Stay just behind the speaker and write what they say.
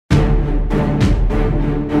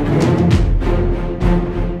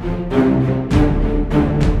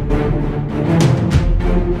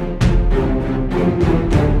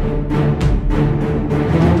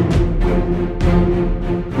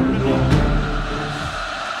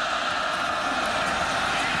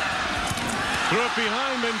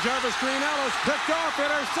Jarvis Green Ellis picked off,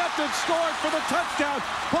 intercepted, scored for the touchdown.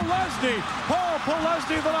 Posluszny, Paul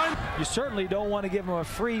Posluszny, the line. You certainly don't want to give him a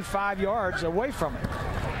free 5 yards away from it.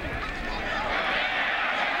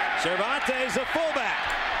 Cervantes, a fullback.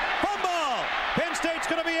 Fumble! Penn State's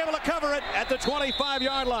going to be able to cover it at the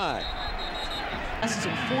 25-yard line. This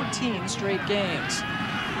in 14 straight games.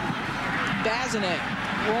 Bazinet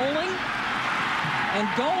rolling and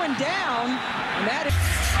going down, and that is...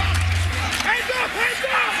 Hands up! Hands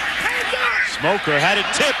up! Hands up! Smoker had it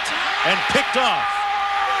tipped and picked off.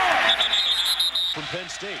 From Penn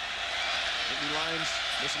State. Nittany Lions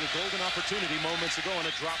missing a golden opportunity moments ago on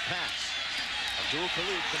a drop pass. Abdul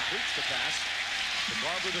Khalid completes the pass to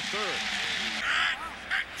Barber III.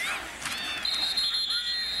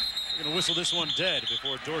 We're going to whistle this one dead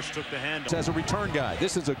before Dorsch took the handle. As a return guy,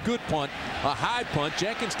 this is a good punt, a high punt.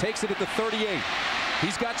 Jenkins takes it at the 38.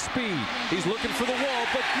 He's got speed. He's looking for the wall,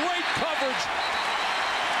 but great coverage.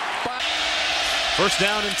 First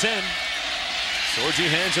down and 10. Sorgi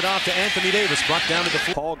hands it off to Anthony Davis. Brought down to the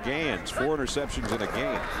Paul Gans, 4 interceptions in a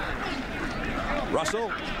game.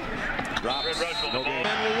 Russell drops. No game.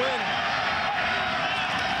 and will win.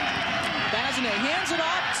 Bazinet hands it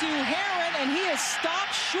off to Herron, and he is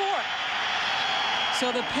stopped short.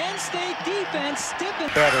 So the Penn State defense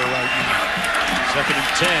stiffens. Better right now. Second and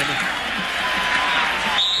 10.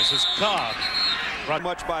 This is Cobb. Run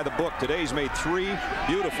much by the book. Today's made 3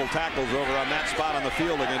 beautiful tackles over on that spot on the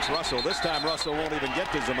field against Russell. This time Russell won't even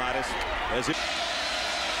get to Zamatis.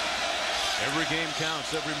 Every game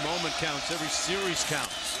counts, every moment counts, every series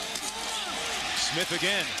counts. Smith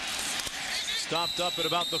again. Stopped up at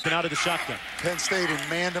about the out of the shotgun. Penn State in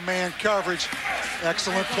man-to-man coverage.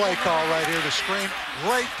 Excellent play call right here to screen.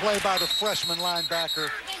 Great play by the freshman linebacker.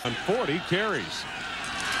 On 40 carries.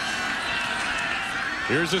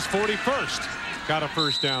 Here's his 41st. Got a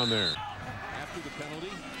first down there. After the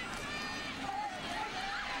penalty,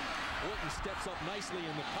 Orton steps up nicely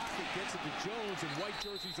in the pocket, gets it to Jones, and white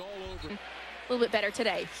jerseys all over. A little bit better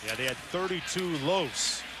today. Yeah, they had 32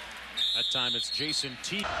 lows. That time it's Jason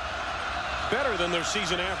T. Better than their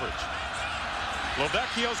season average.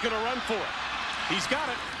 Lovecchio's going to run for it. He's got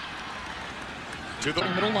it. The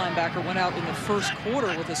middle linebacker went out in the first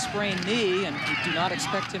quarter with a sprained knee, and we do not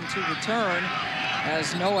expect him to return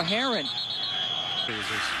as Noah Herron.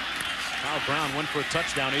 Kyle Brown went for a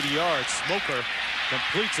touchdown, 80 yards. Smoker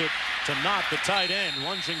completes it to Knott, the tight end,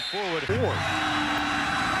 lunging forward.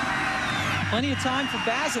 Plenty of time for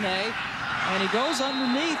Bazinet, and he goes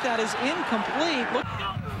underneath. That is incomplete. Look.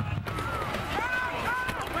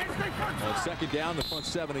 Second down, the front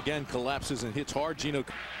 7 again collapses and hits hard. Gino.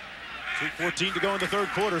 2:14 to go in the third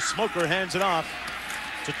quarter. Smoker hands it off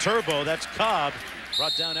to Turbo. That's Cobb.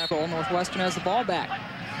 Brought down after. Northwestern has the ball back.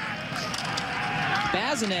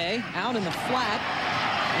 Bazinet out in the flat,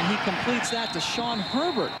 and he completes that to Sean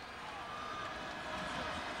Herbert.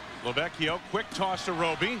 Lovecchio, quick toss to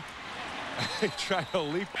Roby. They try to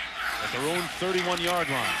leap At their own 31-yard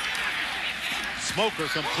line. Smoker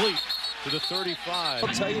complete to the 35. I'll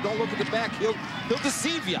tell you, don't look at the back. He'll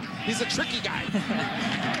deceive you. He's a tricky guy.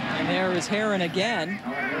 And there is Herron again.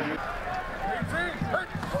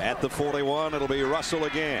 At the 41, it'll be Russell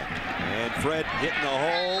again. And Fred hitting the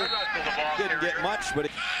hole. Didn't get much, but...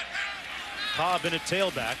 Cobb in a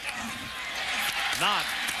tailback. Knott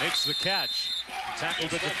makes the catch.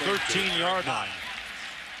 Tackled at the 13-yard line.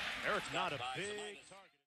 Eric's not a big target.